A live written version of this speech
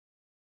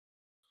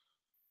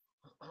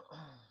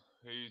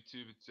Hey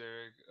YouTube, it's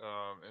Eric.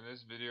 In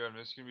this video, I'm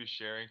just gonna be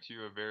sharing to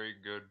you a very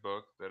good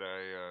book that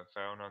I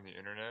found on the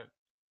internet.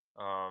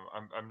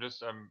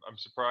 I'm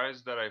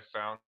surprised that I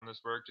found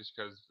this work just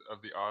because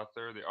of the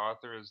author. The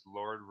author is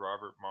Lord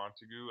Robert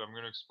Montagu. I'm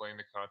gonna explain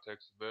the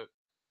context a bit,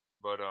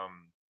 but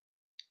I'm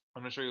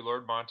gonna show you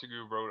Lord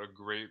Montagu wrote a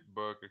great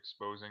book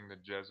exposing the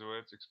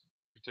Jesuits,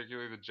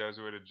 particularly the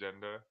Jesuit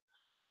agenda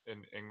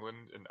in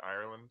England and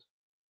Ireland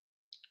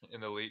in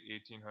the late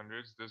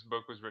 1800s. This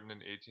book was written in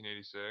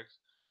 1886.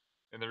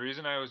 And the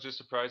reason I was just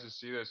surprised to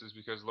see this is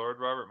because Lord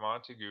Robert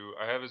Montagu,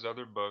 I have his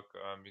other book,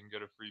 you can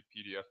get a free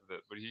PDF of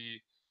it, but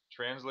he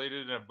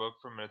translated in a book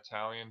from an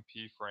Italian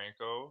P.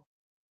 Franco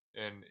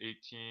in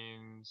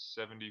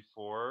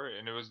 1874,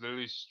 and it was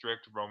literally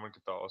strict Roman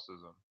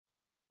Catholicism.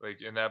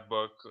 Like in that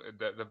book,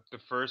 the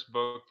first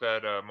book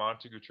that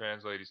Montagu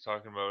translated, he's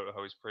talking about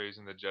how he's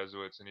praising the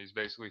Jesuits, and he's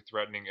basically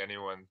threatening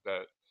anyone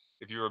that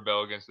if you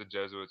rebel against the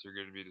Jesuits, you're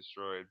going to be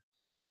destroyed.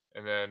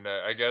 And then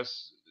I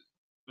guess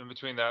in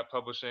between that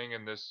publishing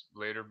and this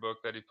later book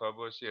that he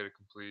published, he had a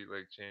complete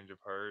like change of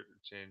heart,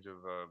 change of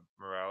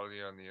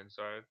morality on the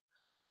inside.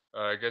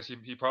 I guess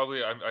he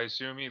probably I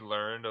assume he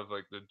learned of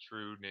like the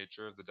true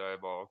nature of the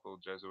diabolical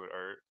Jesuit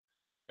art,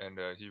 and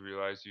he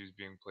realized he was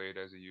being played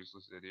as a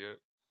useless idiot.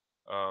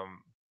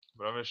 Um,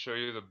 but I'm gonna show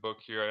you the book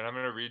here, and I'm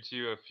gonna read to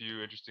you a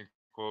few interesting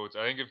quotes.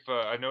 I think if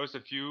I noticed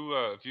a few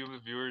of the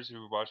viewers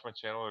who watch my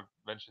channel have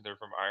mentioned they're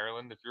from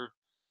Ireland. If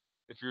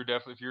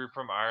you're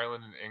from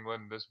Ireland and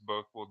England, this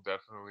book will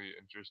definitely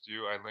interest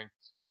you. I linked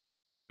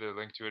the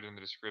link to it in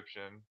the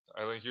description.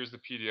 Here's the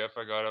PDF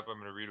I got up. I'm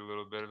going to read a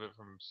little bit of it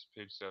from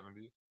page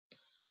 70.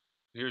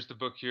 Here's the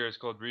book here. It's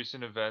called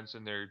Recent Events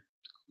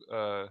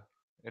uh,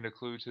 and a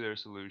Clue to Their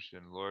Solution.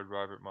 Lord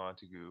Robert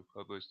Montagu,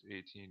 published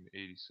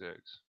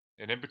 1886.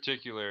 And in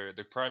particular,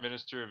 the Prime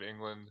Minister of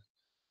England.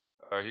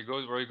 He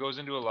goes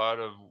into a lot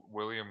of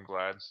William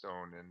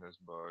Gladstone in this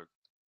book,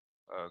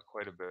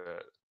 quite a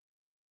bit.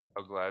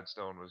 How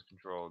Gladstone was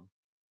controlled.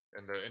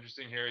 And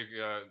interesting here,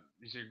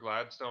 you see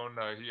Gladstone.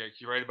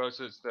 He write about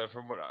this.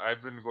 From what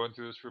I've been going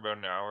through this for about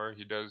an hour.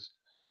 He does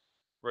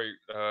write.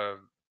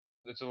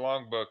 It's a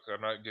long book.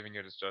 I'm not giving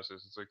it its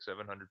justice. It's like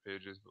 700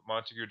 pages. But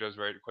Montagu does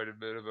write quite a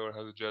bit about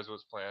how the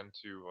Jesuits plan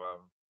to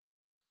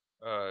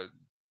uh,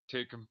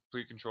 take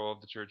complete control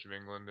of the Church of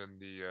England and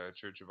the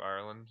Church of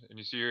Ireland. And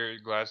you see here,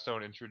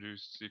 Gladstone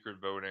introduced secret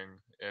voting,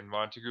 and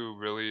Montagu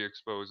really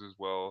exposes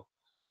well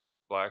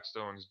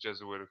Blackstone's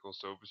Jesuitical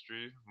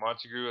sophistry.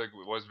 Montagu like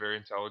was very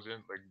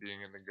intelligent, like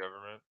being in the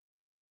government.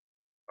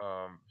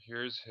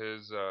 Here's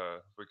his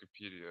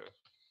Wikipedia.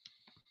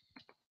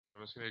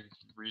 I'm just gonna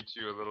read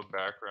to you a little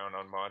background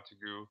on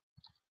Montagu.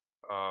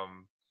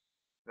 Um,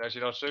 and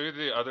actually, I'll show you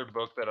the other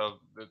book that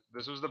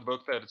this was the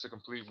book that it's a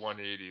complete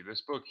 180.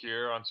 This book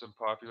here on some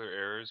popular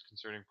errors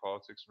concerning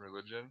politics and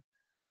religion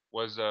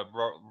was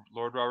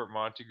Lord Robert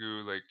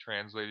Montagu like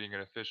translating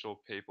an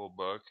official papal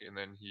book, and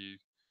then he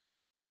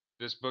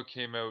this book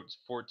came out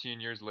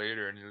 14 years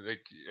later, and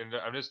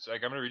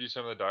I'm gonna read you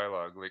some of the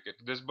dialogue.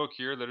 This book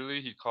here,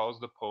 literally, he calls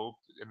the Pope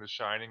in the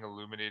shining,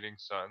 illuminating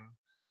sun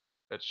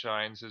that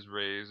shines his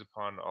rays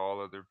upon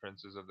all other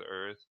princes of the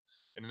earth.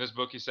 And in this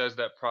book, he says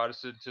that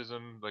Protestants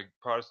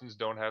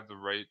don't have the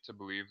right to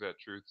believe that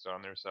truth is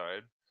on their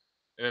side.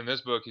 And in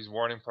this book, he's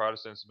warning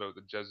Protestants about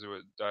the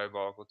Jesuit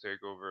diabolical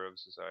takeover of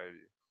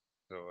society.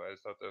 So I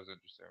just thought that was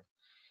interesting.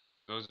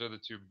 Those are the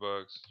two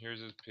books.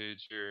 Here's his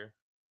page here.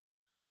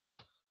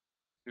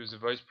 He was the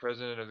vice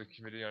president of the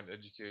Committee on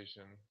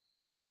Education.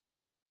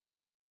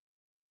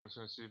 I'm just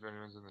gonna see if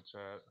anyone's in the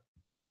chat.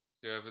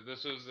 Yeah, but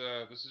this is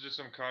just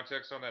some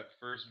context on that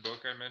first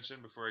book I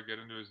mentioned before I get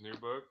into his new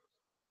book.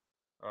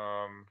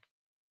 Um,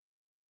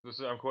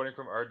 I'm quoting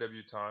from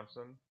R.W.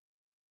 Thompson.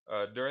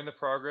 During the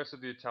progress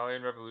of the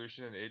Italian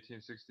Revolution in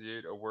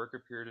 1868, a work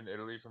appeared in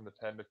Italy from the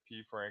pen of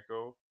P.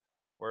 Franco,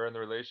 wherein the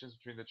relations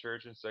between the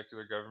church and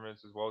secular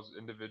governments, as well as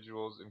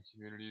individuals and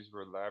communities,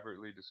 were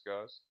elaborately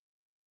discussed.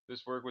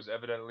 This work was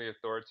evidently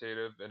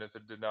authoritative, and if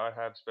it did not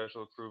have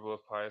special approval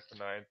of Pius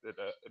IX, it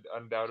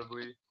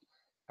undoubtedly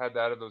had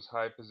that of those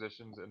high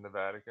positions in the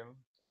Vatican.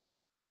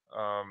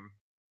 Um,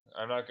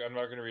 I'm not going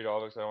to read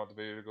all this. I don't want the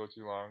video to go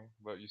too long.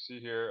 But you see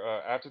here,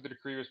 after the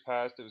decree was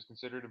passed, it was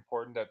considered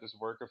important that this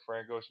work of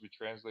Franco should be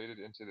translated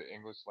into the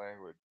English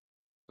language,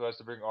 so as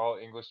to bring all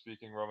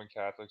English-speaking Roman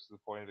Catholics to the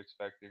point of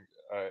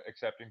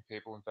accepting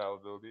papal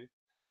infallibility,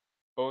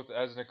 both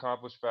as an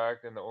accomplished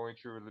fact and the only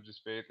true religious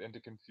faith, and to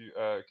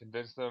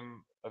convince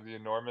them of the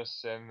enormous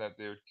sin that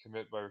they would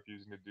commit by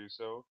refusing to do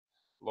so.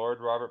 Lord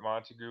Robert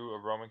Montagu, a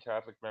Roman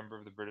Catholic member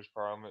of the British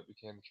Parliament,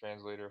 became the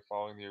translator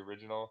following the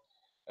original,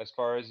 as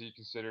far as he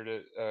considered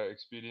it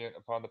expedient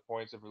upon the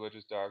points of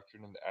religious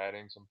doctrine, and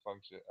adding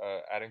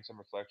some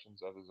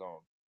reflections of his own.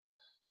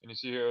 And you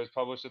see here, it was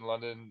published in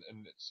London in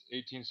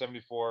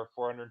 1874,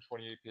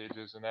 428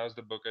 pages, and that was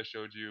the book I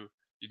showed you.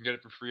 You can get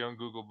it for free on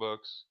Google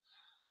Books,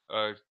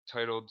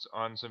 titled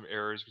 "On Some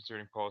Errors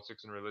Concerning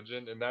Politics and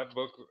Religion." And that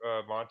book,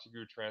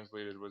 Montagu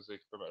translated, was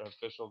like from an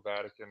official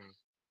Vatican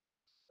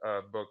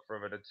book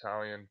from an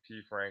Italian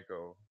P.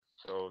 Franco.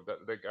 So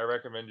that like I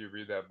recommend you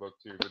read that book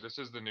too. But this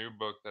is the new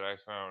book that I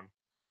found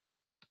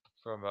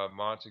from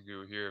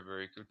Montagu here.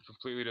 Very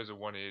completely does a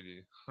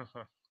 180.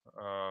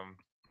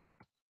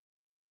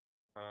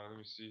 Let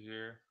me see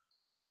here.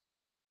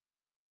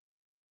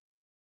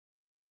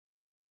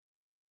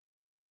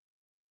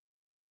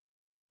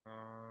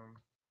 Um,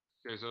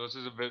 okay, so this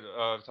is a bit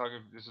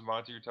talking. This is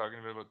Montague talking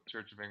a bit about the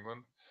Church of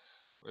England.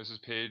 This is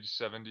page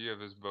 70 of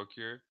his book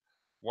here.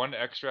 One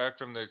extract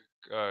from the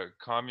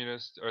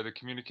communist or the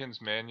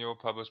communicant's manual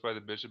published by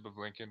the Bishop of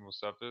Lincoln will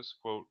suffice.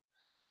 Quote,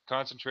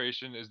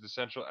 concentration is the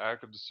central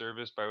act of the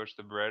service by which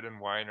the bread and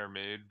wine are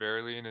made.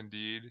 Verily and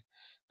indeed,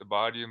 the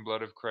body and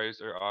blood of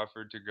Christ are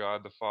offered to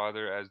God the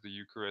Father as the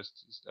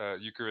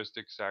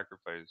Eucharistic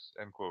sacrifice.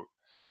 End quote.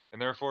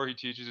 And therefore he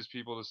teaches his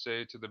people to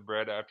say to the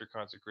bread after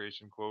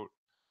consecration, quote,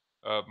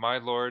 my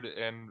Lord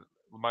and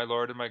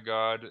my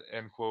God,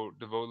 end quote,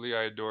 devotedly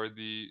I adore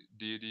thee,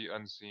 deity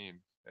unseen,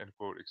 end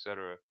quote,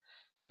 etc.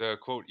 The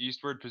quote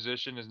eastward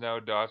position is now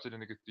adopted in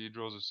the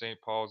cathedrals of St.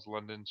 Paul's,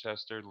 London,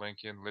 Chester,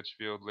 Lincoln,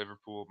 Lichfield,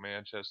 Liverpool,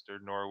 Manchester,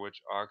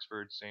 Norwich,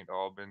 Oxford, St.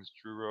 Albans,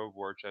 Truro,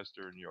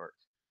 Worcester, and York.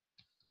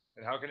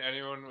 And how can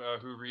anyone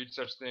who reads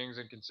such things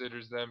and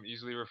considers them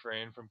easily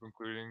refrain from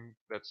concluding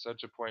that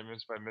such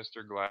appointments by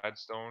Mr.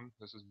 Gladstone,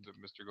 this is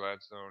Mr.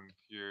 Gladstone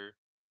here,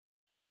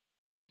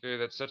 okay,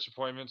 that such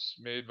appointments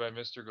made by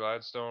Mr.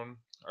 Gladstone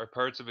are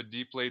parts of a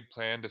deep laid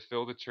plan to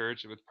fill the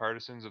church with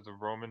partisans of the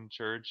Roman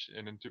Church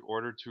and in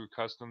order to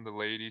accustom the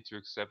laity to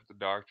accept the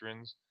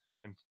doctrines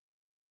and,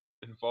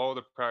 and follow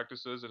the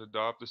practices and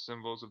adopt the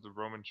symbols of the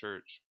Roman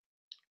Church,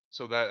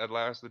 so that at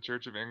last the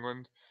Church of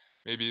England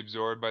may be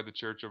absorbed by the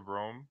Church of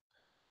Rome.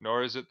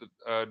 Nor is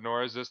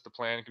this the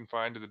plan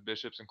confined to the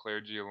bishops and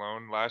clergy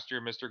alone. Last year,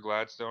 Mr.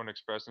 Gladstone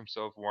expressed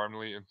himself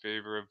warmly in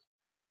favor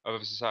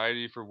of a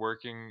society for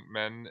working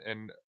men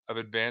and of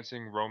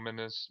advancing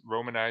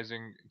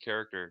Romanizing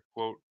character.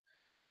 Quote,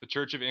 the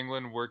Church of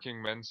England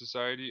Working Men's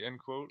Society, end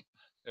quote.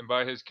 And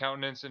by his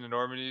countenance and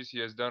enormities, he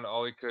has done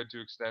all he could to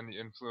extend the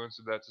influence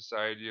of that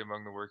society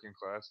among the working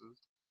classes.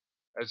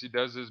 As he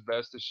does his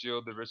best to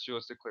shield the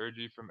ritualistic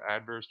clergy from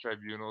adverse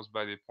tribunals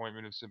by the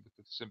appointment of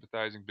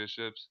sympathizing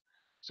bishops,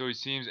 so he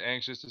seems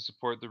anxious to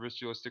support the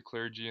ritualistic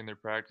clergy in their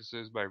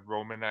practices by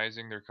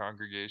Romanizing their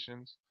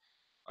congregations.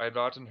 I have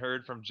often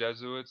heard from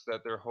Jesuits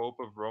that their hope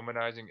of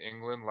Romanizing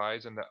England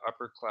lies in the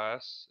upper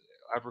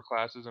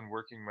classes and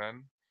working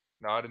men,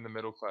 not in the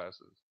middle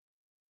classes.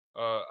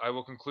 I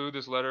will conclude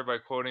this letter by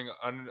quoting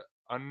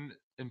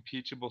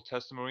unimpeachable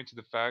testimony to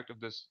the fact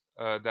of this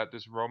that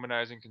this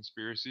Romanizing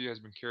conspiracy has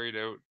been carried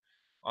out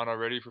on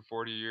already for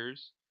 40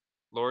 years.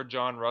 Lord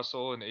John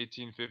Russell in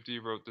 1850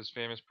 wrote this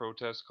famous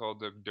protest called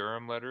the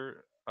Durham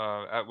Letter,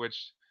 at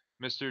which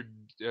Mr.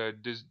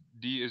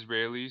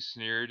 Disraeli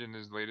sneered in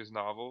his latest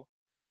novel.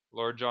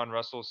 Lord John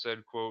Russell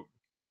said, quote,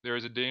 "There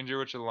is a danger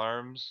which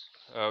alarms.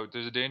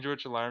 There's a danger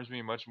which alarms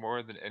me much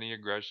more than any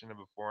aggression of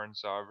a foreign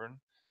sovereign.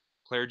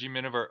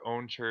 Clergymen of our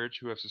own church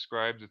who have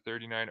subscribed the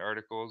 39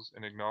 Articles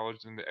and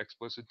acknowledged in the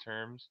explicit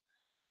terms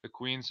the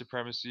Queen's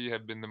supremacy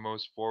have been the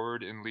most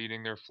forward in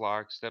leading their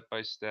flock step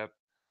by step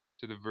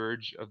to the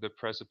verge of the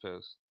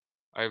precipice.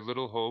 I have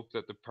little hope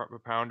that the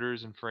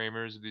propounders and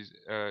framers of these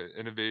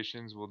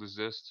innovations will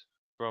desist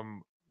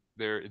from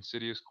their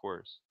insidious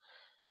course.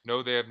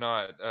 No, they have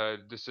not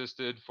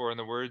desisted, for in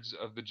the words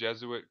of the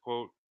Jesuit,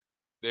 quote,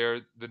 they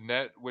are the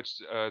net which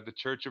the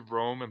Church of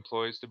Rome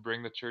employs to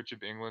bring the Church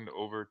of England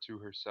over to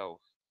herself.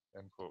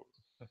 End quote.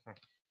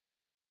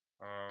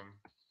 Um,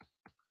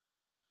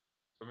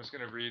 so I'm just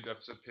going to read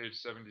up to page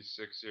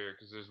 76 here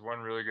because there's one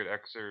really good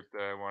excerpt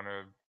that I want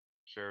to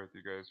share with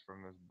you guys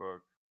from this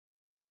book.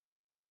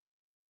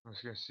 I'm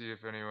just going to see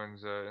if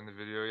anyone's in the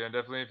video. Yeah,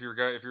 definitely. If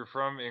you're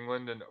from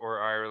England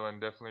or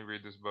Ireland, definitely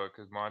read this book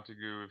because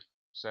Montagu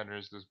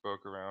centers this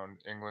book around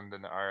England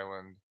and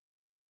Ireland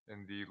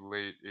in the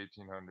late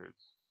 1800s.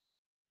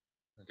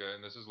 Okay,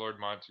 and this is Lord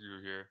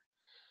Montagu here.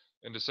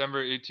 In December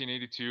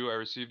 1882, I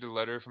received a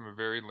letter from a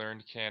very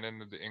learned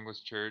canon of the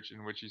English Church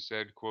in which he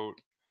said,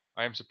 quote,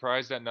 I am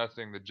surprised at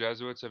nothing the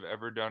Jesuits have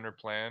ever done or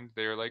planned.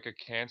 They are like a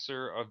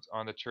cancer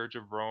on the Church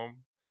of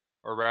Rome,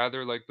 or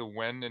rather like the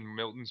wen in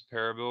Milton's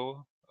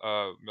parable,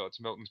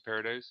 it's Milton's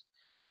Paradise,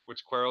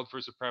 which quarreled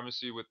for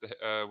supremacy with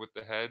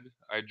the head.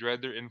 I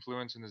dread their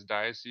influence in this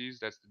diocese,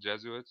 that's the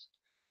Jesuits,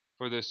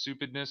 for the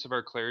stupidness of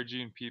our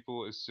clergy and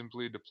people is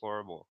simply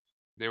deplorable.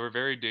 They were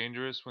very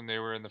dangerous when they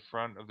were in the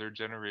front of their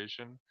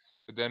generation,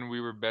 but then we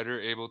were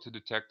better able to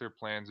detect their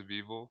plans of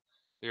evil.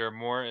 They are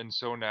more and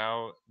so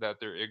now that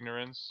their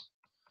ignorance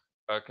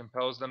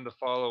compels them to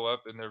follow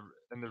up in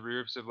the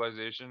rear of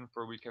civilization,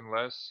 for we can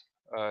less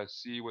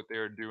see what they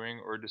are doing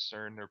or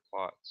discern their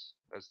plots.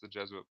 That's the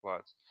Jesuit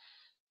plots.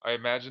 I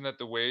imagine that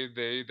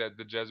that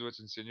the Jesuits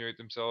insinuate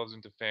themselves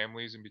into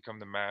families and become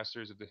the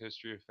masters of the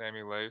history of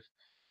family life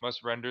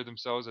must render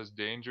themselves as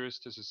dangerous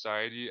to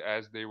society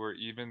as they were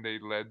even they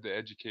led the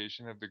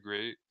education of the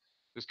great.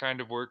 This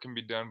kind of work can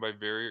be done by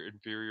very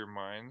inferior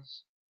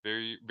minds,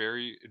 and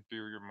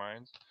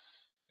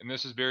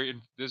this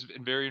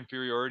very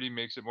inferiority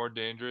makes it more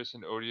dangerous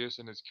and odious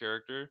in its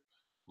character.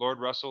 Lord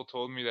Russell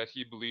told me that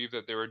he believed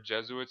that there were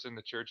Jesuits in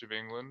the Church of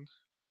England,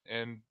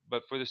 and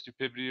but for the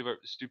stupidity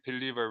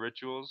of our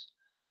rituals,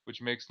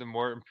 which makes them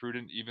more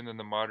imprudent even than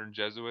the modern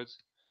Jesuits,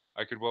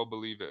 I could well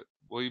believe it.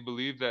 Will you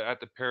believe that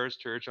at the parish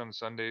church on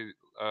Sunday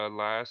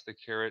last, the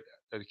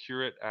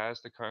curate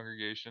asked the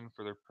congregation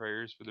for their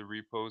prayers for the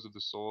repose of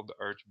the soul of the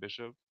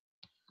Archbishop?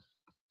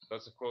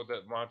 That's a quote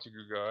that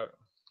Montagu got.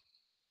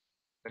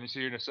 Then you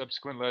see in a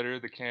subsequent letter,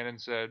 the canon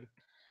said,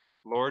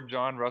 Lord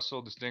John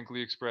Russell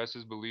distinctly expressed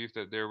his belief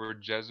that there were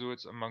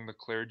Jesuits among the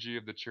clergy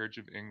of the Church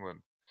of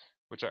England,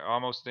 which I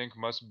almost think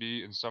must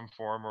be in some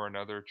form or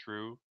another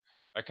true.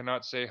 I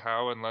cannot say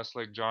how, unless,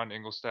 like John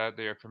Ingolstadt,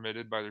 they are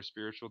permitted by their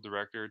spiritual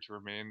director to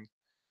remain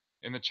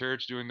in the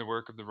church doing the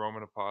work of the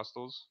Roman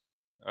apostles.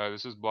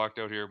 This is blocked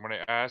out here. When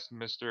I asked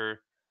Mr.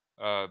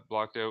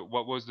 Blocked out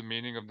what was the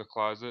meaning of the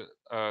closet,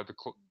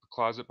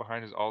 closet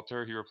behind his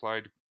altar, his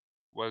reply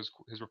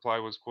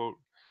was, quote,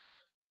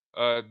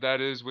 that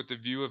is with the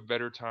view of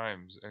better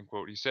times, end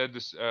quote. He said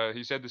this.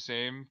 He said the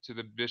same to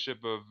the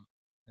bishop of,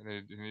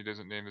 and he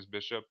doesn't name this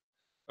bishop.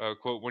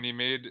 Quote: when he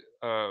made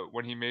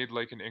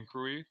like an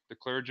inquiry, the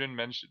clergyman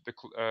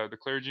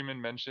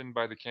mentioned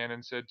by the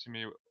canon said to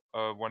me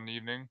one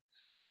evening,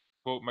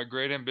 quote, my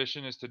great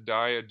ambition is to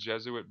die a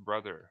Jesuit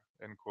brother,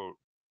 end quote.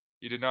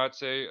 He did not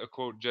say a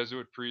quote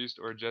Jesuit priest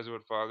or a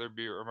Jesuit father,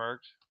 be it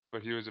remarked,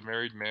 but he was a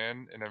married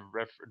man and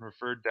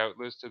referred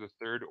doubtless to the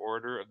third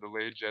order of the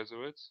lay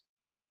Jesuits.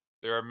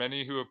 There are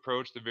many who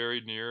approach the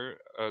very near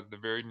of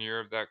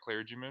that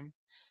clergyman.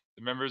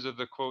 The members of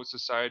the quote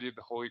Society of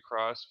the Holy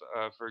Cross,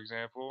 for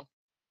example,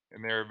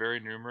 and they are very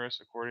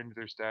numerous. According to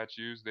their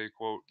statutes, they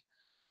quote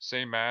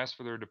say mass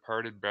for their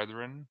departed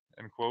brethren,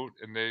 end quote,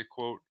 and they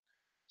quote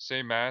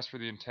say mass for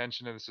the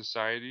intention of the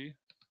society,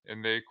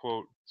 and they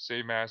quote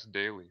say mass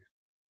daily,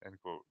 end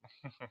quote.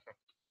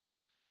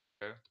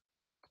 Okay.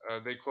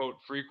 They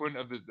frequent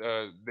of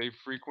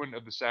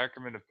the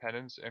sacrament of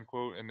penance, end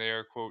quote, and they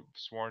are quote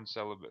sworn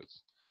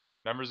celibates.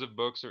 Numbers of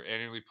books are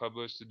annually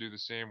published to do the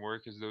same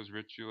work as those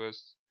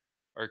ritualists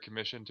are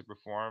commissioned to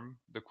perform.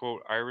 The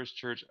quote Irish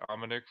Church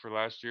Almanac for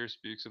last year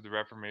speaks of the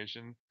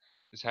Reformation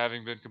as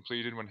having been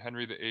completed when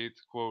Henry VIII,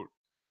 quote,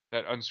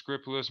 that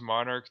unscrupulous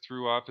monarch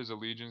threw off his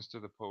allegiance to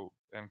the Pope,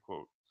 end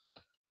quote.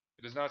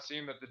 It does not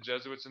seem that the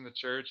Jesuits in the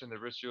Church and the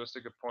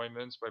ritualistic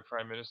appointments by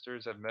prime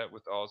ministers have met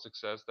with all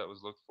success that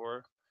was looked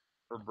for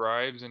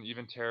bribes and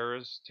even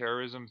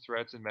terrorism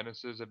threats and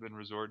menaces have been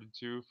resorted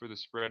to for the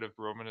spread of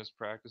Romanist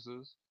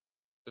practices.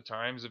 The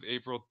Times of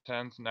April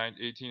 10th,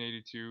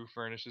 1882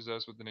 furnishes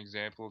us with an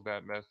example of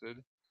that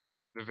method.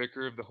 The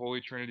vicar of the Holy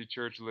Trinity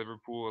Church,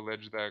 Liverpool,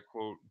 alleged that,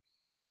 quote,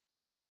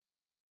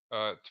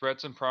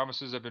 threats and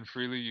promises have been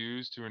freely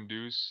used to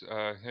induce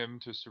him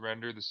to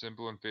surrender the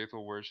simple and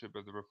faithful worship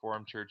of the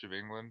Reformed Church of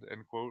England,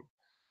 end quote.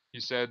 He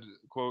said,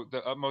 quote,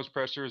 the utmost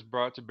pressure is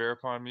brought to bear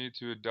upon me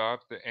to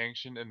adopt the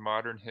ancient and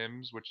modern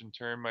hymns, which in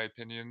turn, my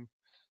opinion,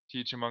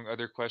 teach, among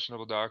other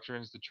questionable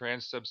doctrines, the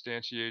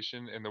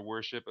transubstantiation and the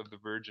worship of the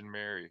Virgin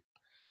Mary.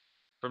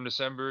 From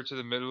December to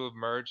the middle of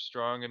March,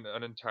 strong and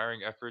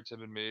untiring efforts have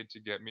been made to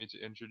get me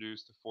to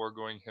introduce the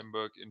foregoing hymn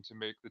book and to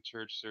make the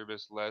church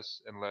service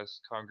less and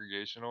less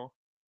congregational.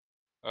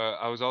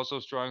 I was also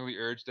strongly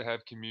urged to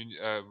have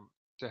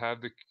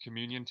the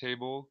communion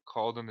table,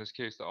 called in this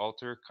case the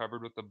altar,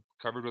 covered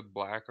with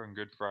black on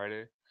Good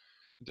Friday,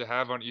 to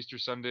have on Easter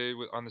Sunday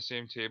on the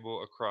same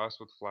table a cross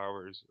with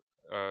flowers,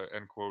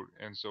 end quote,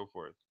 and so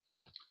forth.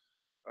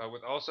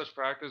 With all such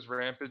practice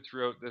rampant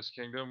throughout this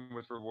kingdom,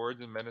 with rewards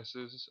and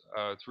menaces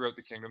throughout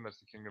the kingdom, that's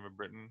the kingdom of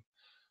Britain,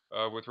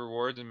 with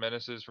rewards and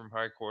menaces from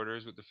high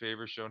quarters, with the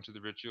favor shown to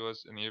the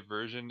ritualists and the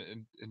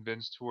aversion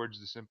evinced towards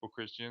the simple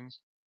Christians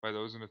by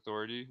those in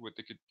authority, with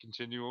the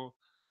continual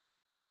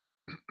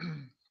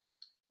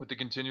with the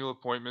continual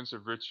appointments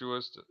of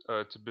ritualists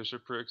to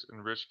bishoprics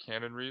and rich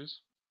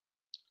canonries.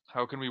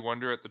 How can we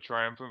wonder at the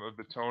triumph of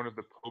the tone of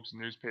the Pope's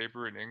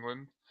newspaper in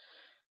England?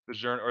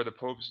 The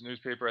Pope's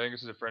newspaper, I think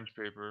this is a French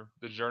paper,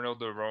 the Journal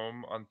de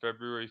Rome, on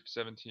February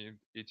 17th,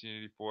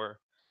 1884,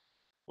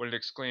 when it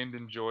exclaimed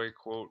in joy,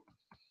 quote,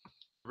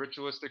 the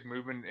ritualistic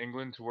movement in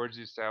England towards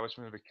the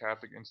establishment of the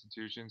Catholic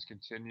institutions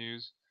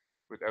continues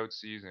without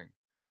ceasing.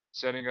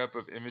 Setting up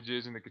of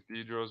images in the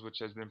cathedrals which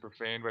has been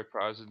profaned by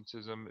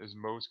Protestantism is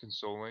most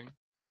consoling.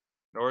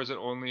 Nor is it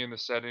only in the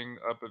setting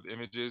up of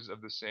images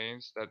of the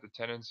saints that the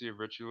tendency of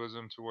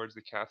ritualism towards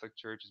the Catholic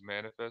Church is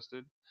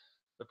manifested.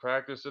 The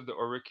practice of the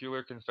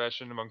auricular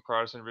confession among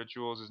Protestant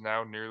rituals is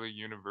now nearly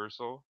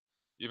universal.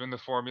 Even the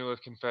formula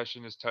of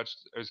confession is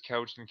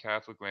couched in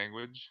Catholic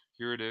language.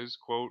 Here it is,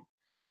 quote,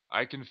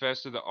 I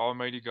confess to the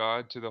Almighty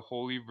God, to the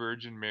Holy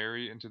Virgin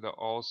Mary, and to the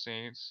all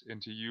saints,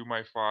 and to you,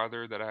 my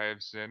Father, that I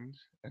have sinned,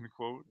 end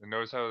quote. And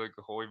notice how like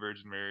the Holy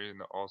Virgin Mary and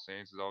the all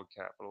saints is all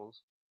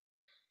capitals.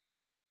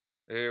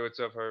 Hey, what's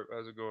up, Harp?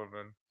 How's it going,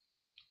 man?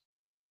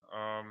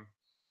 Um,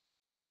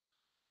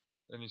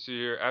 and you see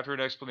here, after an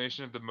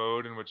explanation of the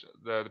mode in which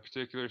the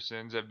particular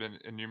sins have been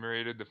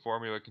enumerated, the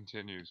formula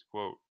continues,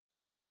 quote,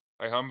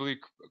 I humbly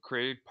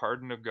crave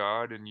pardon of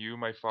God and you,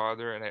 my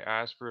Father, and I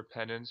ask for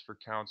repentance, for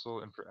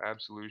counsel, and for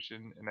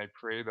absolution, and I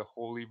pray the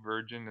Holy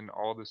Virgin and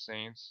all the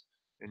saints,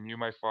 and you,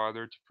 my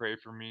Father, to pray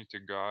for me to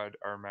God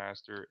our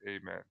Master.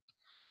 Amen.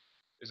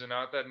 Is it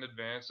not that in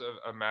advance of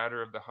a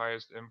matter of the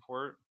highest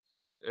import?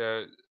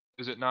 Uh,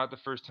 is it not the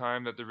first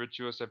time that the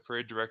ritualists have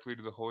prayed directly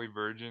to the Holy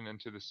Virgin and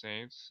to the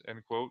saints?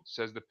 End quote,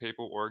 says the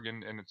papal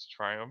organ in its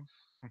triumph.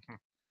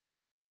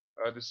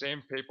 The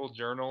same papal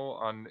journal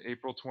on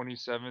April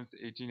 27th,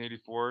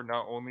 1884,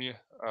 not only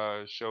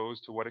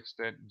shows to what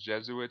extent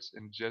Jesuits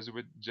and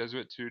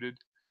Jesuit-tutored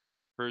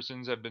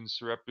persons have been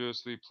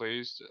surreptitiously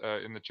placed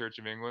in the Church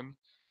of England,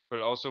 but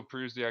it also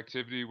proves the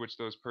activity which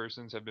those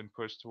persons have been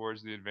pushed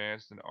towards the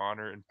advance in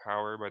honor and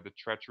power by the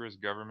treacherous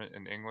government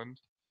in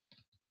England.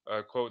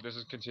 Quote, this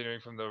is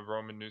continuing from the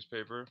Roman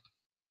newspaper.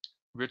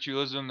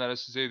 Ritualism, that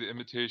is to say, the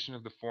imitation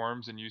of the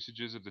forms and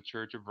usages of the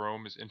Church of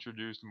Rome, is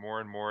introduced more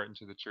and more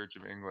into the Church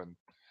of England.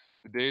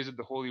 The days of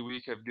the Holy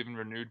Week have given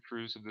renewed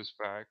proofs of this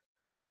fact.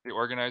 They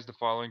organized the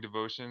following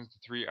devotions: the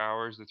 3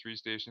 hours, the 3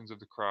 stations of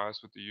the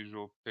cross with the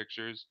usual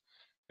pictures,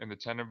 and the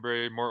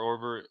tenebrae.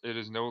 Moreover, it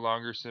is no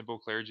longer simple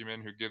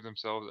clergymen who give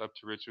themselves up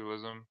to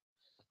ritualism,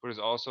 but is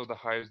also the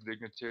highest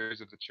dignitaries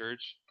of the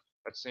Church.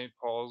 At St.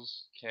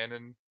 Paul's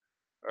Canon,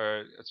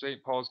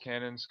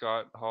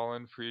 Scott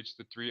Holland preached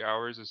the 3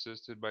 hours,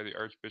 assisted by the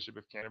Archbishop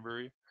of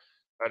Canterbury.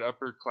 At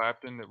Upper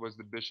Clapton, it was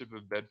the Bishop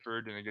of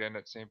Bedford, and again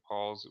at St.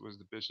 Paul's, it was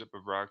the Bishop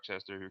of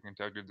Rochester who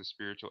conducted the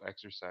spiritual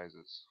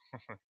exercises,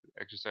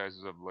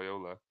 exercises of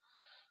Loyola.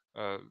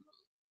 Uh,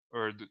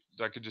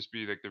 that could just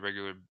be like the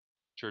regular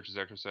church's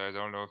exercise. I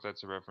don't know if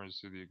that's a reference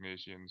to the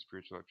Ignatian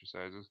spiritual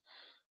exercises.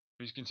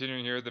 He's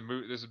continuing here.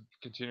 This is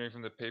continuing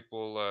from the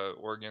papal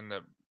organ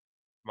that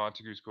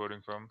Montagu's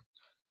quoting from.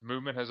 The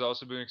movement has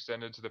also been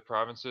extended to the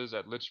provinces.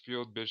 At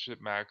Lichfield,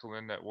 Bishop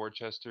Macklin; at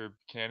Worcester,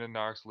 Canon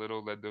Knox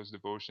Little led those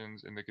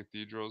devotions in the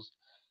cathedrals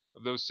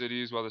of those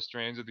cities, while the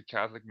strains of the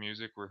Catholic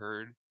music were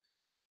heard.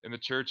 In the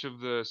church of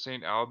the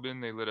St.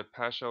 Alban, they lit a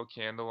paschal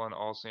candle on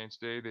All Saints'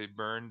 Day. They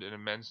burned an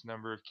immense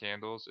number of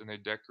candles, and they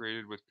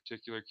decorated with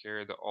particular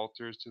care the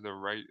altars to the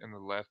right and the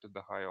left of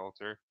the high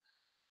altar.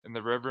 And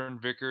the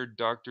Reverend Vicar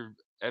Dr.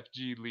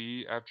 F.G.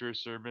 Lee, after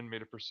his sermon,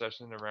 made a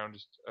procession around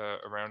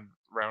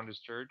his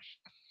church.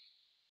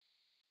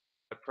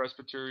 At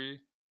Presbytery,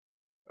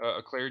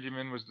 a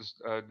clergyman was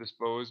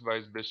disposed by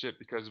his bishop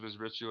because of his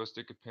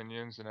ritualistic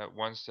opinions, and at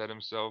once set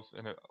himself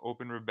in an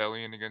open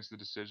rebellion against the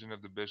decision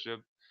of the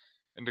bishop,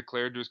 and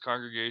declared to his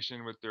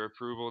congregation with their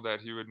approval that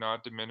he would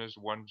not diminish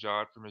one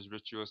jot from his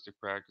ritualistic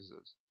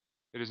practices.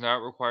 It is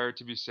not required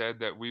to be said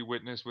that we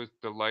witness with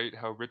delight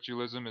how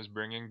ritualism is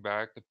bringing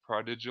back the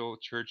prodigal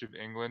Church of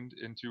England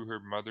into her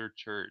mother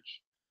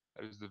church,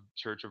 that is the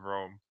Church of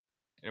Rome,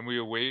 and we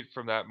await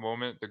from that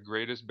moment the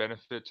greatest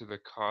benefit to the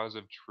cause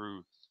of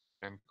truth.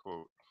 End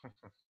quote.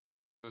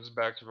 This is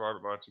back to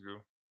Robert Montagu.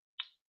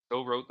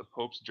 So wrote the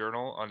Pope's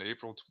Journal on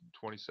April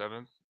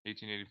 27th,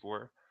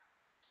 1884.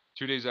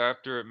 2 days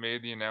after it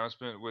made the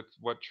announcement, with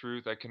what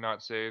truth I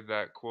cannot say,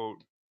 that, quote,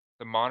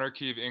 the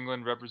monarchy of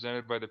England,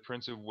 represented by the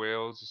Prince of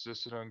Wales,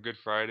 assisted on Good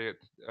Friday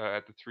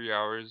at the 3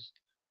 hours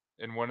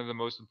in one of the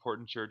most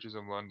important churches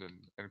of London,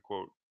 end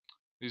quote.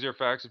 These are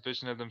facts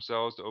sufficient of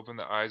themselves to open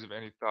the eyes of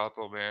any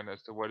thoughtful man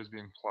as to what is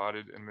being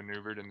plotted and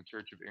maneuvered in the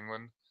Church of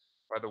England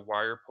by the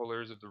wire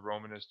pullers of the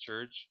Romanist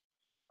Church.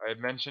 I have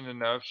mentioned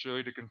enough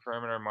surely to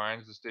confirm in our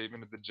minds the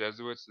statement of the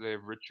Jesuits that they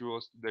have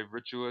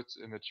ritualists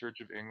in the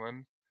Church of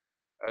England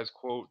as,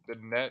 quote, the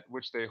net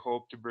which they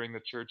hope to bring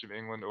the Church of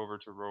England over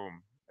to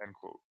Rome, end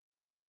quote.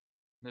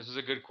 This is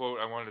a good quote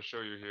I wanted to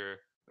show you here,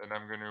 and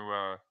I'm going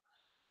to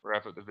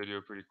wrap up the video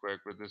pretty quick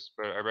with this,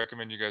 but I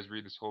recommend you guys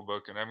read this whole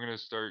book, and I'm going to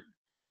start.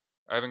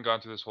 I haven't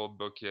gone through this whole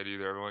book yet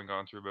either. I've only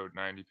gone through about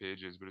 90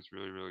 pages, but it's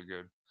really, really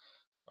good.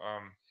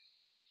 Um,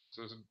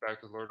 so this is back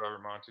to Lord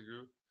Robert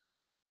Montagu.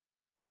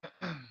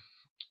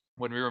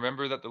 When we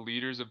remember that the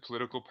leaders of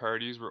political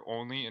parties were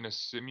only in a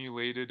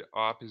simulated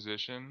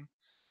opposition,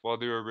 while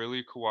they were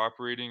really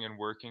cooperating and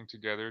working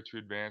together to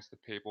advance the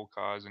papal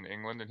cause in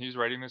England, and he's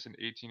writing this in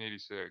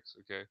 1886.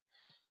 Okay,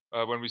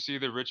 when we see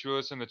the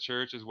ritualists in the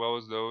church, as well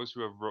as those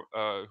who have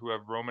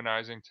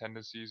Romanizing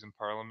tendencies in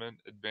Parliament,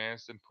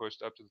 advanced and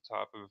pushed up to the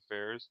top of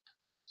affairs,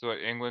 so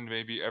that England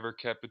may be ever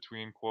kept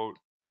between, quote,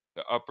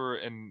 the upper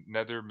and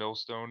nether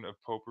millstone of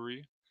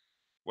popery.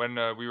 When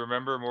we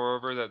remember,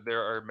 moreover, that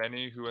there are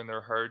many who in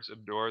their hearts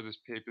adore this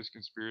papist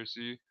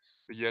conspiracy,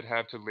 but yet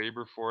have to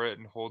labor for it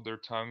and hold their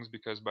tongues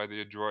because by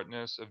the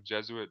adroitness of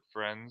Jesuit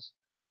friends,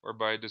 or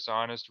by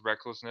dishonest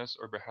recklessness,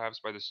 or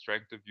perhaps by the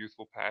strength of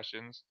youthful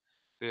passions,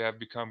 they have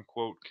become,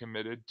 quote,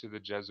 committed to the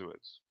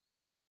Jesuits.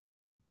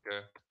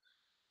 Okay.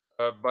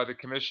 By the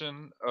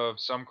commission of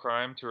some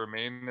crime to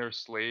remain their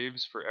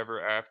slaves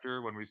forever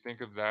after, when we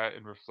think of that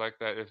and reflect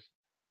that if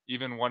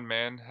even one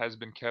man has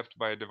been kept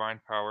by a divine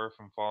power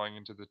from falling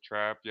into the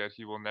trap, yet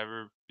he will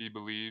never be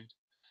believed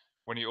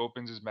when he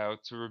opens his mouth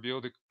to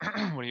reveal the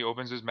when he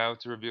opens his mouth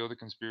to reveal the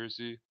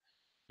conspiracy,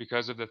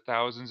 because of the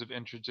thousands of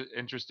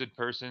interested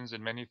persons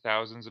and many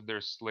thousands of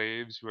their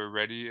slaves who are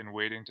ready and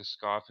waiting to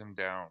scoff him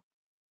down.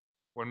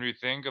 When we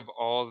think of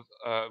all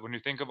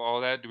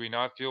that, do we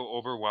not feel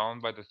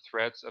overwhelmed by the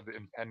threats of the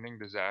impending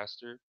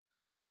disaster?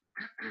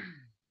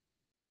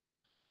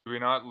 Do we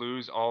not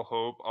lose all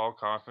hope, all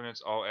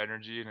confidence, all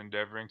energy in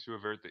endeavoring to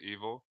avert the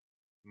evil?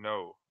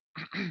 No.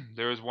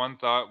 There is one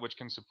thought which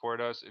can support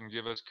us and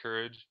give us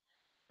courage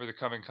for the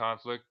coming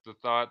conflict: the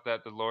thought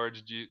that the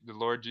Lord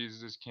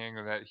Jesus is King,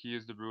 and that He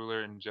is the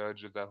ruler and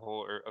judge of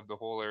of the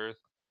whole earth.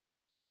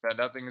 That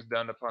nothing is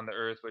done upon the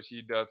earth, but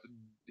He doeth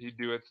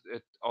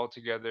it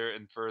altogether,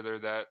 and further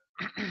that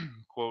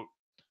quote,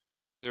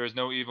 there is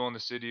no evil in the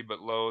city,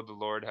 but lo, the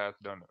Lord hath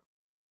done it.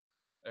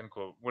 End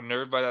quote. When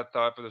nerved by that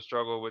thought for the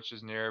struggle which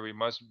is near, we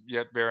must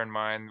yet bear in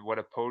mind what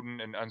a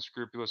potent and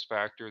unscrupulous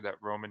factor that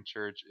Roman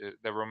Church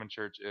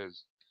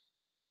is.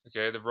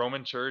 Okay, the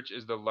Roman Church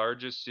is the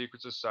largest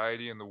secret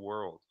society in the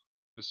world,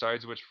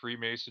 besides which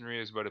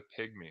Freemasonry is but a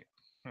pygmy.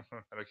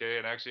 Okay,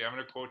 and actually, I'm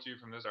going to quote to you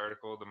from this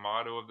article. The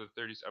motto of the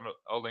 30.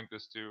 I'll link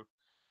this to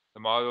the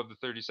motto of the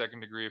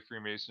 32nd degree of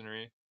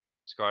Freemasonry.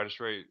 Scottish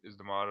Rite is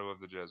the motto of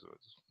the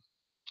Jesuits.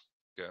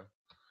 Okay.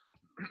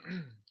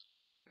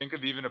 Think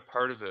of even a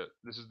part of it.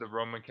 This is the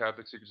Roman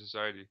Catholic Secret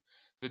Society.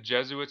 The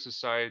Jesuit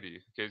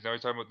Society. Okay, now we're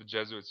talking about the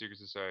Jesuit Secret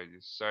Society,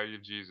 Society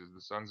of Jesus,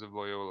 the Sons of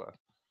Loyola.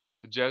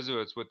 The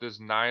Jesuits, with this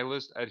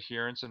nihilist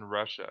adherents in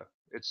Russia,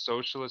 its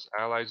socialist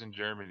allies in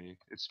Germany,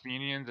 its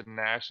Fenians and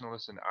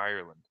nationalists in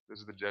Ireland. This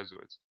is the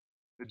Jesuits.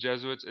 The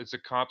Jesuits, its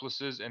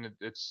accomplices and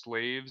its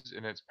slaves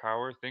in its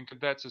power. Think of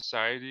that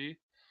society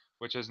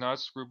which has not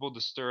scrupled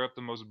to stir up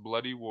the most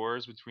bloody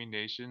wars between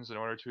nations in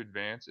order to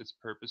advance its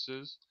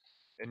purposes,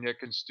 and yet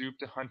can stoop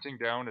to hunting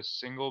down a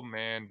single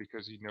man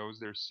because he knows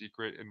their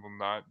secret and will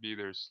not be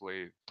their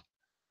slave,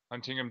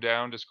 hunting him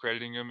down,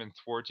 discrediting him, and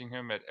thwarting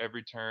him at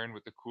every turn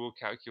with the cool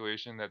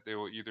calculation that they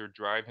will either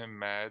drive him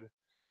mad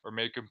or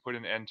make him put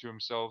an end to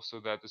himself so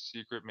that the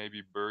secret may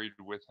be buried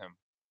with him.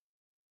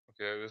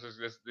 Okay,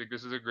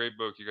 this is a great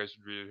book. You guys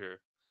should read it here.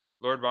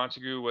 Lord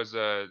Montagu was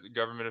a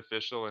government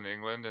official in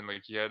England, and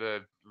like he had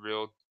a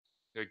real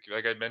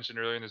like I mentioned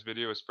earlier in this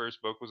video, his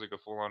first book was like a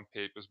full-on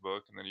papist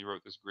book, and then he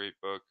wrote this great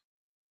book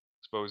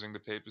exposing the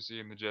papacy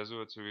and the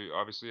Jesuits, who he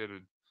obviously had a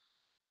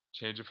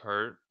change of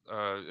heart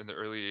in the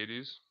early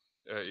 80s,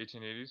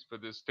 1880s.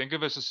 But this, think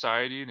of a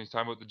society, and he's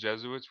talking about the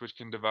Jesuits, which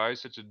can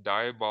devise such a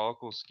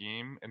diabolical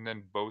scheme and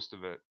then boast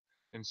of it,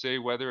 and say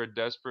whether a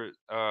desperate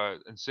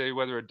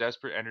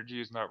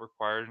energy is not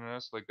required in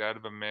us, like that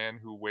of a man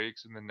who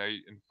wakes in the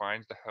night and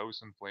finds the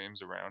house in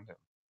flames around him.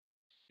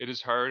 It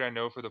is hard, I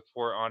know, for the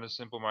poor, honest,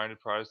 simple-minded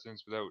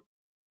Protestants without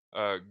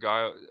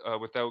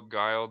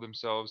guile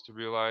themselves to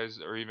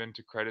realize or even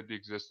to credit the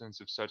existence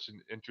of such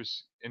an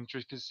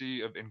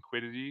intricacy of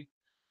iniquity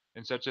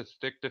and such a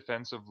thick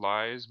defense of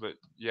lies, but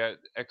yet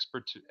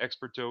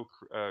experto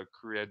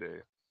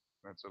crede.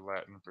 That's a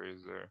Latin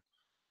phrase there.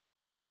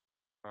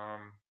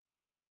 Um,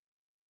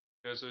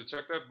 yeah, so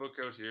check that book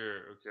out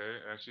here, okay?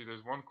 Actually,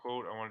 there's one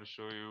quote I wanted to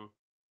show you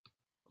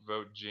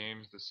about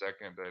James II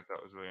that I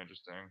thought was really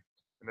interesting.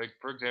 And like,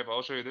 for example,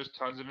 I'll show you. There's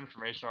tons of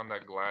information on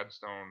that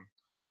Gladstone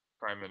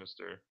prime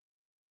minister.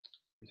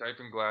 You type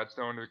in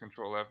Gladstone to the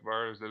Control F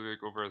bar. There's literally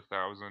like over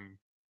 1,000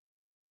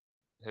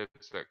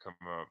 hits that come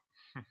up.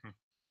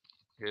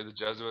 Okay, the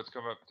Jesuits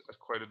come up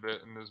quite a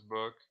bit in this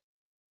book.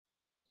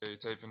 Okay, you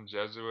type in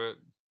Jesuit.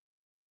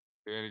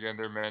 Okay, and again,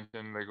 they're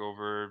mentioned like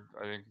over,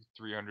 I think,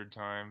 300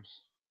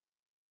 times,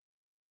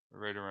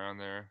 right around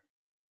there.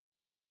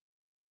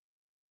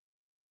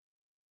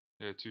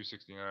 Yeah,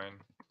 269.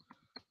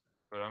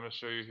 But I'm going to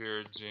show you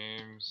here,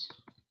 James.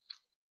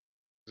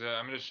 Yeah,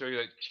 I'm going to show you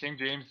that King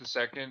James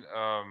II,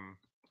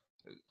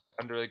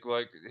 under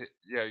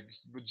yeah,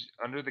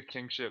 under the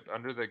kingship,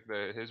 under the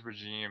his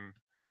regime,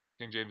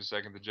 King James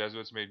II, the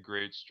Jesuits made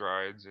great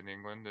strides in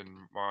England, and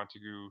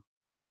Montagu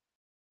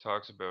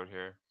talks about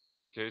here.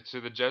 Okay, so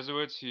the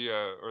Jesuits,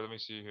 or let me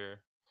see here.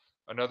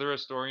 Another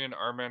historian,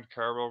 Armand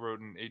Carrel, wrote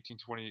in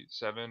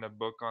 1827 a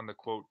book on the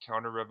quote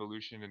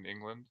counter-revolution in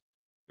England.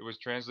 It was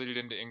translated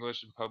into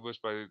English and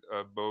published by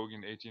Bogue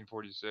in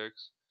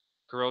 1846.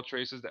 Carrel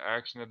traces the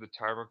action of the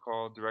tyrant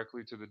call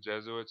directly to the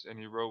Jesuits, and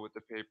he wrote with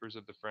the papers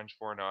of the French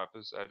Foreign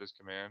Office at his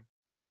command.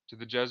 To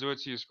the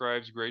Jesuits, he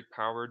ascribes great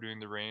power during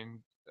the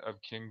reign of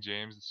King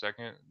James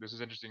II. This is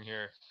interesting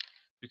here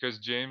because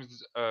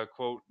James,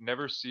 quote,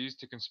 never ceased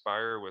to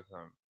conspire with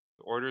him.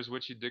 The orders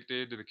which he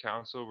dictated to the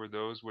council were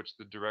those which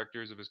the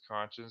directors of his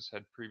conscience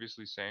had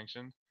previously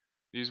sanctioned.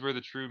 These were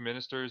the true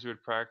ministers who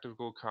had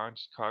practical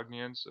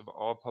cognizance of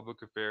all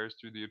public affairs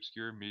through the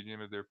obscure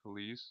medium of their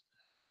police,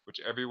 which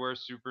everywhere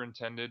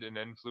superintended and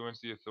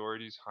influenced the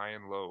authorities high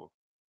and low.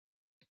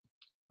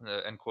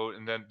 End quote.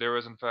 And then there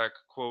was, in fact,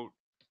 quote,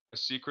 a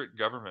secret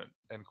government,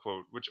 end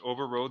quote, which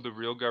overrode the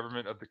real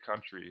government of the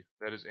country,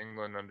 that is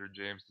England under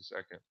James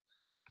II.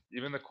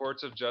 Even the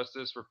courts of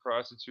justice were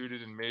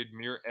prostituted and made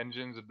mere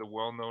engines of the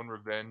well-known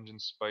revenge and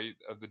spite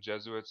of the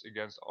Jesuits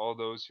against all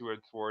those who had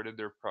thwarted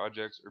their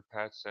projects or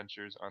passed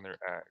censures on their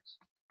acts.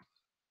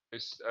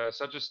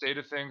 Such a state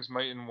of things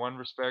might in one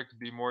respect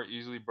be more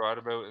easily brought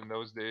about in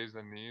those days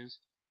than these.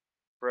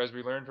 For as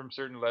we learn from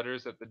certain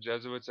letters that the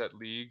Jesuits at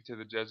League to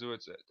the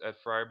Jesuits at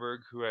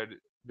Freiburg, who had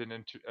been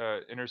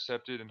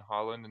intercepted in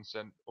Holland and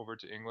sent over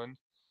to England,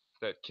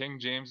 that King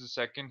James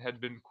II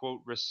had been,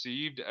 quote,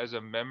 received as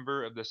a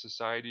member of the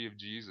Society of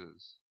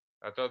Jesus.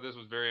 I thought this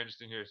was very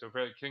interesting here. So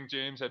apparently King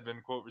James had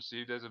been, quote,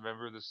 received as a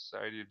member of the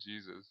Society of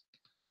Jesus.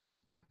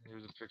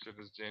 Here's a picture of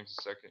this James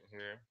II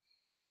here.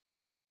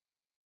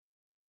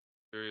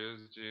 Here he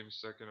is,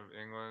 James II of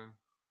England.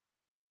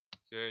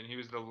 Okay, and he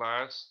was the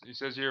last, he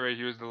says here, right,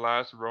 he was the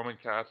last Roman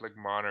Catholic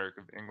monarch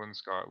of England,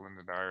 Scotland,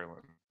 and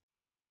Ireland.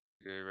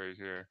 Okay, right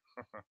here.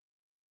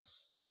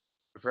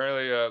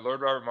 Apparently,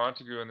 Lord Robert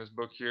Montagu in this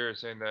book here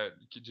is saying that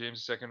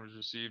James II was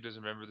received as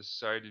a member of the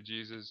Society of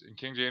Jesus, and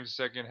King James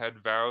II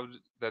had vowed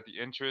that the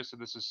interests of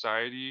the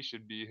society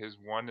should be his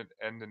one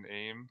end and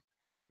aim,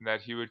 and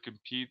that he would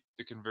he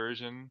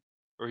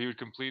would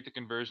complete the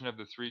conversion of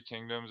the three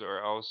kingdoms,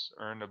 or else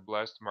earn a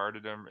blessed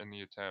martyrdom in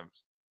the attempt.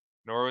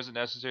 Nor was it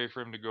necessary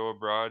for him to go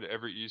abroad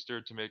every Easter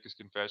to make his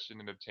confession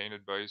and obtain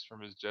advice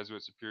from his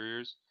Jesuit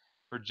superiors,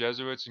 for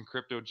Jesuits and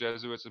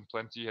crypto-Jesuits in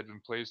plenty had been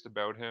placed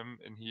about him,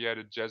 and he had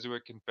a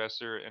Jesuit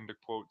confessor and a,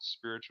 quote,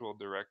 spiritual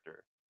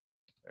director,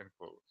 end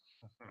quote.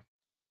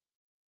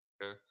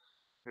 Okay.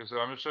 Okay, so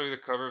I'm going to show you the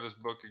cover of this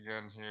book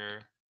again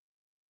here.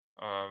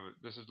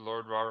 This is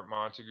Lord Robert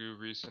Montagu,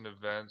 Recent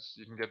Events.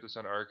 You can get this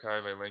on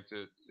archive. I linked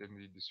it in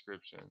the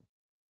description.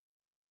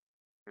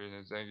 And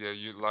it's,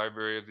 yeah,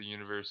 Library of the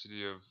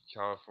University of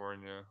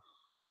California.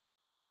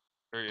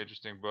 Very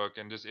interesting book,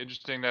 and just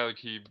interesting that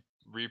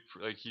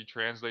like he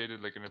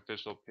translated like an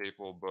official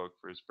papal book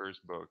for his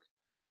first book,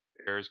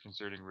 Errors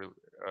Concerning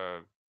uh,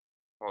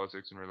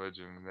 Politics and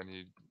Religion, and then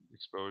he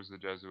exposed the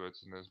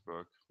Jesuits in this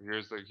book.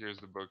 Here's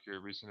the book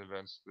here, Recent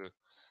Events,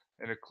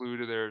 and a clue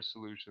to their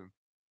solution.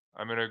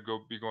 I'm gonna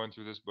be going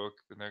through this book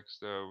the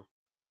next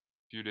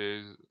few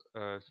days.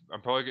 It's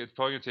probably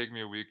gonna take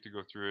me a week to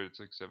go through it. It's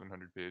like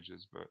 700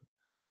 pages, but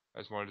I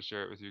just wanted to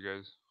share it with you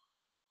guys.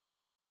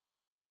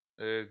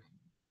 Uh,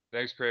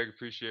 Thanks, Craig.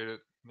 Appreciate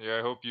it. Yeah,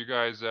 I hope you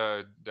guys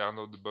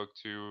download the book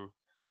too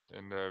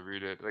and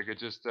read it. Like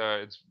it's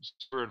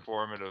super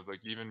informative. Like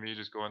even me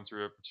just going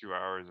through it for 2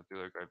 hours, I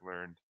feel like I've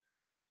learned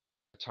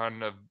a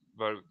ton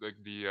about like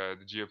the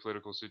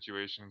geopolitical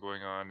situation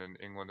going on in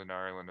England and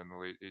Ireland in the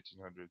late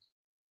 1800s.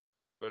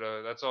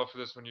 But that's all for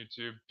this one,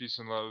 YouTube. Peace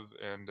and love,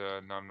 and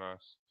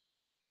Namnas.